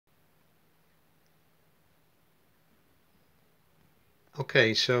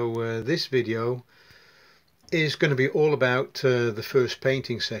Okay, so this video is going to be all about the first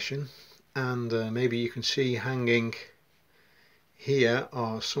painting session, and maybe you can see hanging here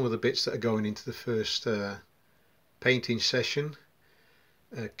are some of the bits that are going into the first painting session.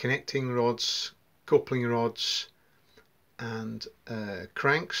 Connecting rods, coupling rods and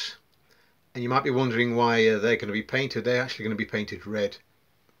cranks. And you might be wondering why they're going to be painted. They're actually going to be painted red.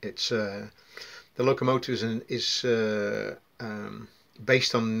 It's the locomotive is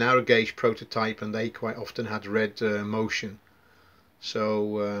based on narrow gauge prototype, and they quite often had red motion,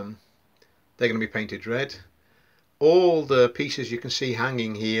 so they're going to be painted red. All the pieces you can see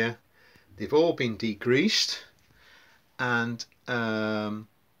hanging here, they've all been degreased and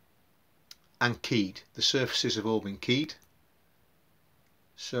keyed. The surfaces have all been keyed.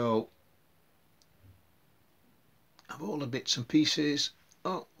 So of all the bits and pieces,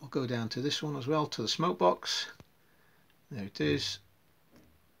 we'll go down to this one as well, to the smoke box. There it is.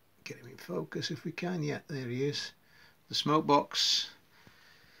 Get him in focus if we can. Yeah, there he is. The smoke box.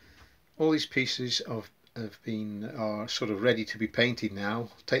 All these pieces are sort of ready to be painted now.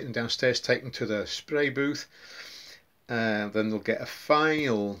 Take them downstairs, take them to the spray booth. Then they'll get a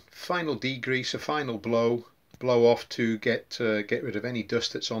final degrease, a final blow off to get rid of any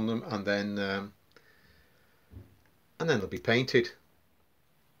dust that's on them, and then they'll be painted.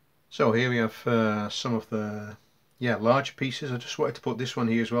 So here we have some of the large pieces. I just wanted to put this one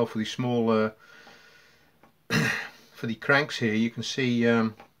here as well for the small for the cranks here. You can see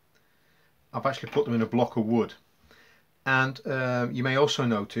I've actually put them in a block of wood, and you may also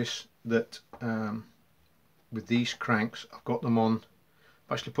notice that with these cranks I've got them on.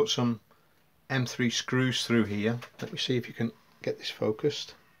 I've actually put some M3 screws through here. Let me see if you can get this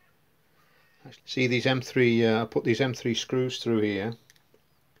focused. See these M3, I put these M3 screws through here,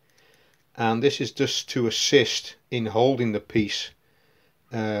 and this is just to assist in holding the piece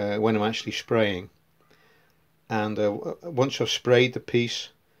when I'm actually spraying. And once I've sprayed the piece,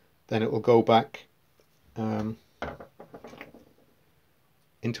 then it will go back into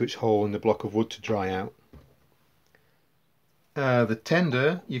its hole in the block of wood to dry out. The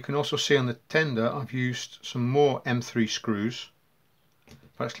tender, you can also see on the tender I've used some more M3 screws.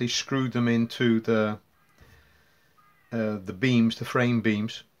 I've actually screwed them into the beams, the frame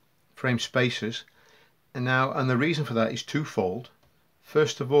beams, frame spacers. And the reason for that is twofold.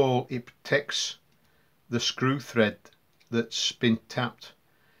 First of all, it protects the screw thread that's been tapped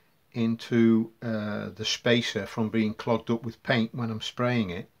into the spacer from being clogged up with paint when I'm spraying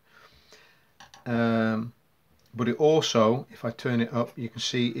it. But it also, if I turn it up, you can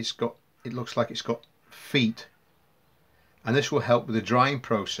see it looks like it's got feet, and this will help with the drying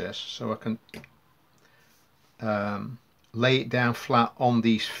process, so I can lay it down flat on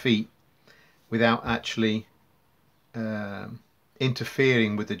these feet without actually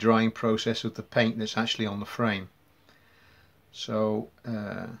interfering with the drying process of the paint that's actually on the frame. So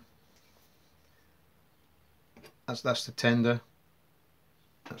that's the tender.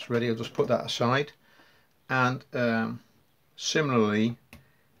 That's ready. I'll just put that aside. And similarly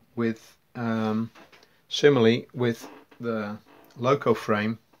with the loco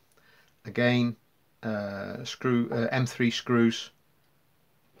frame, again M3 screws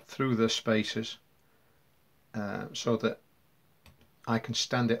through the spacers so that I can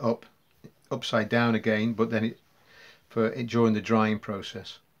stand it upside down again, but then during the drying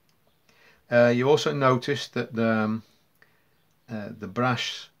process. You also notice that the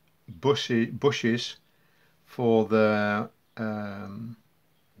brass bushes for the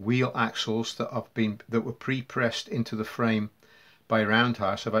wheel axles that were pre-pressed into the frame by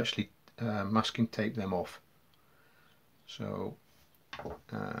Roundhouse, I've actually masking taped them off. So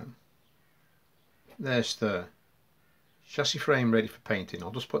there's the chassis frame ready for painting.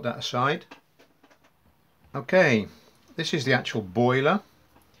 I'll just put that aside. Okay, this is the actual boiler.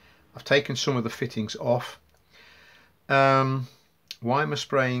 I've taken some of the fittings off. Why am I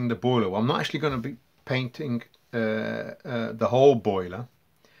spraying the boiler? Well, I'm not actually going to be painting the whole boiler.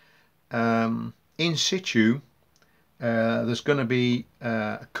 In situ, there's going to be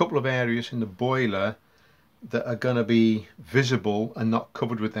a couple of areas in the boiler that are going to be visible and not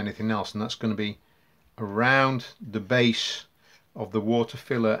covered with anything else, and that's going to be around the base of the water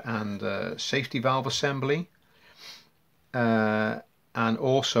filler and safety valve assembly, and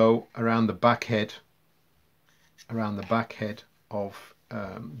also around the back head of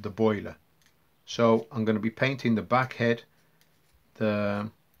the boiler. So I'm going to be painting the back head, the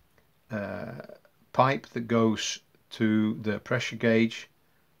pipe that goes to the pressure gauge,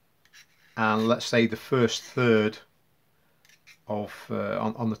 and let's say the first third of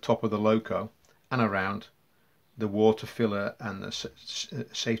on the top of the loco, and around the water filler and the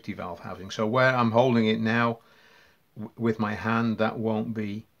safety valve housing. So where I'm holding it now with my hand, that won't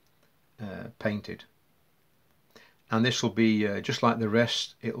be painted. And this will be just like the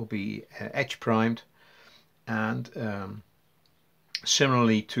rest, it will be etch primed, and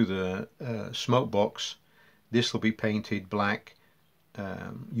similarly to the smoke box, this will be painted black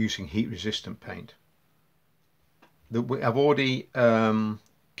using heat resistant paint. I've already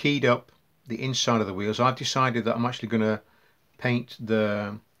keyed up the inside of the wheels. I've decided that I'm actually going to paint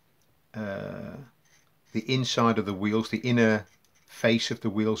the inside of the wheels, the inner face of the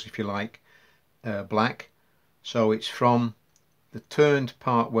wheels if you like, black. So it's from the turned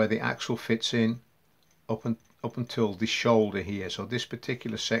part where the axle fits in up until this shoulder here. So this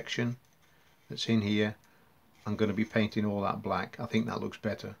particular section that's in here, I'm going to be painting all that black. I think that looks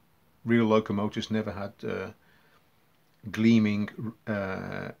better. Real locomotives never had gleaming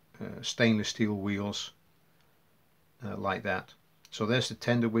stainless steel wheels like that. So there's the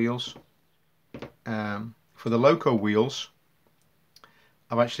tender wheels. For the loco wheels,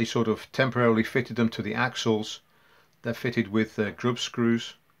 I've actually sort of temporarily fitted them to the axles. They're fitted with grub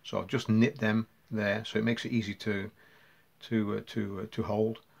screws, so I've just nipped them there, so it makes it easy to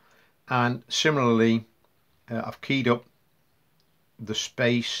hold. And similarly, I've keyed up the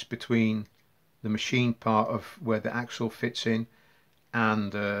space between the machine part of where the axle fits in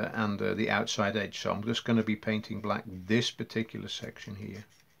and the outside edge. So I'm just going to be painting black this particular section here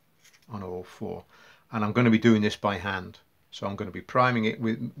on all four, and I'm going to be doing this by hand. So I'm going to be priming it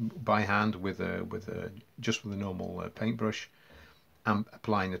by hand with just with a normal paintbrush, and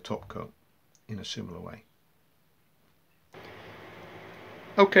applying the top coat in a similar way.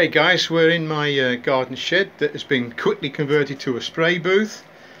 Okay guys, we're in my garden shed that has been quickly converted to a spray booth.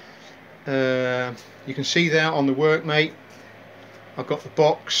 You can see there on the workmate, I've got the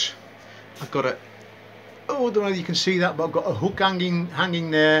box, I've got a, oh, I don't know if you can see that, but I've got a hook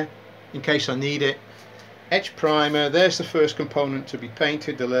hanging there in case I need it. Etch primer, there's the first component to be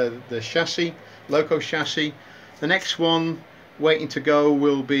painted, the chassis, loco chassis. The next one waiting to go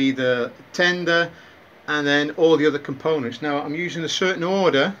will be the tender, and then all the other components. Now I'm using a certain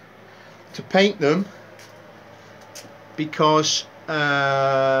order to paint them because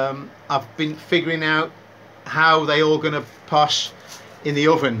I've been figuring out how they all going to pass in the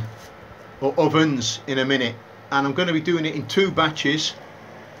oven or ovens in a minute, and I'm going to be doing it in 2 batches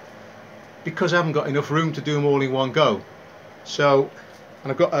because I haven't got enough room to do them all in one go. So,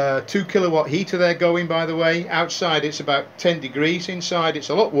 and I've got a 2 kilowatt heater there going, by the way. Outside it's about 10 degrees, inside it's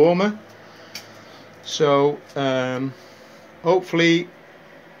a lot warmer. So hopefully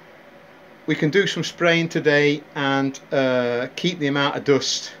we can do some spraying today and keep the amount of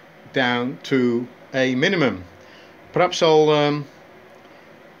dust down to a minimum. Perhaps I'll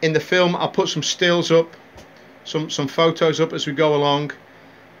in the film I'll put some stills up, some photos up as we go along.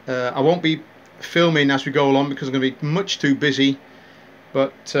 I won't be filming as we go along because I'm going to be much too busy,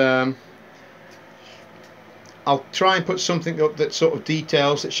 but I'll try and put something up that sort of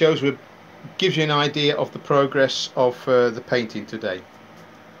details, that shows, gives you an idea of the progress of the painting today.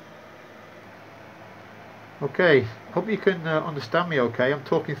 Okay, hope you can understand me okay. I'm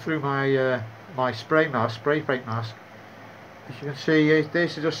talking through my my spray paint mask. As you can see,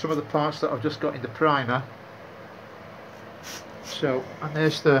 these are just some of the parts that I've just got in the primer. So, and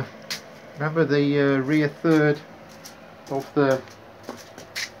there's the, remember the rear third of the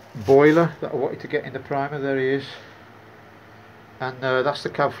boiler that I wanted to get in the primer, there he is. And that's the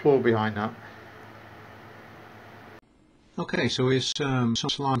cab floor behind that. Okay, so here's some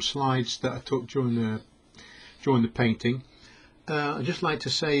slides that I took during the painting. I'd just like to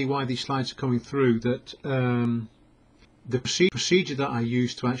say why these slides are coming through, that the procedure that I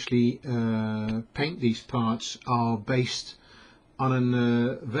use to actually paint these parts are based on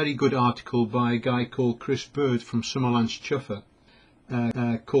a very good article by a guy called Chris Bird from Summerland's Chuffer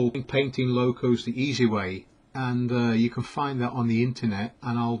called Painting Locos the Easy Way, and you can find that on the internet,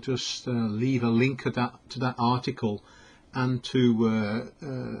 and I'll just leave a link to that article and to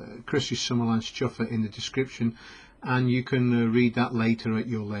Chris's Summerland's Chuffer in the description, and you can read that later at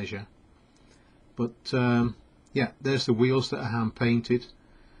your leisure. But yeah, there's the wheels that are hand painted,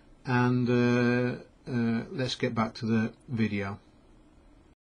 and let's get back to the video.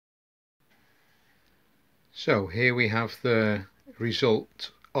 So here we have the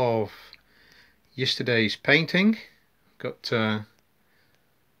result of yesterday's painting. Got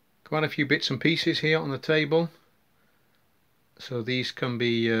quite a few bits and pieces here on the table, so these can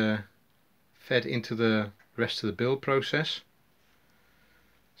be fed into the rest of the build process.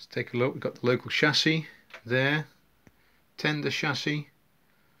 Let's take a look. We've got the local chassis there, tender chassis,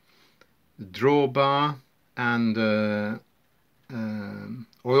 the drawbar, and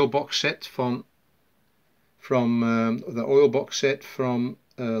oil box set from the oil box set from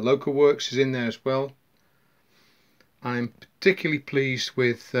Locoworks is in there as well. I'm particularly pleased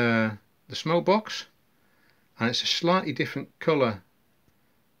with the smoke box, and it's a slightly different colour,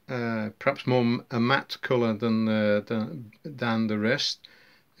 perhaps more a matte colour than the rest.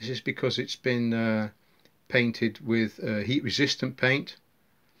 This is because it's been painted with heat resistant paint.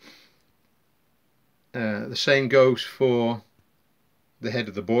 The same goes for the head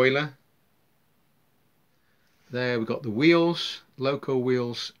of the boiler. There we've got the wheels, Loco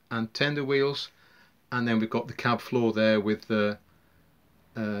wheels and tender wheels, and then we've got the cab floor there with the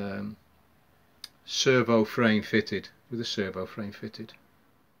servo frame fitted,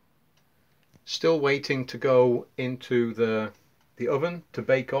 Still waiting to go into the oven to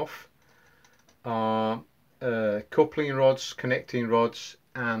bake off are coupling rods, connecting rods,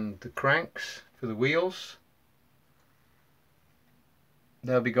 and the cranks for the wheels.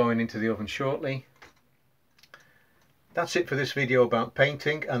 They'll be going into the oven shortly. That's it for this video about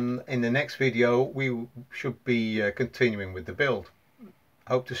painting, and in the next video we should be continuing with the build.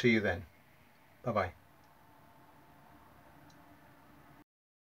 Hope to see you then. Bye bye.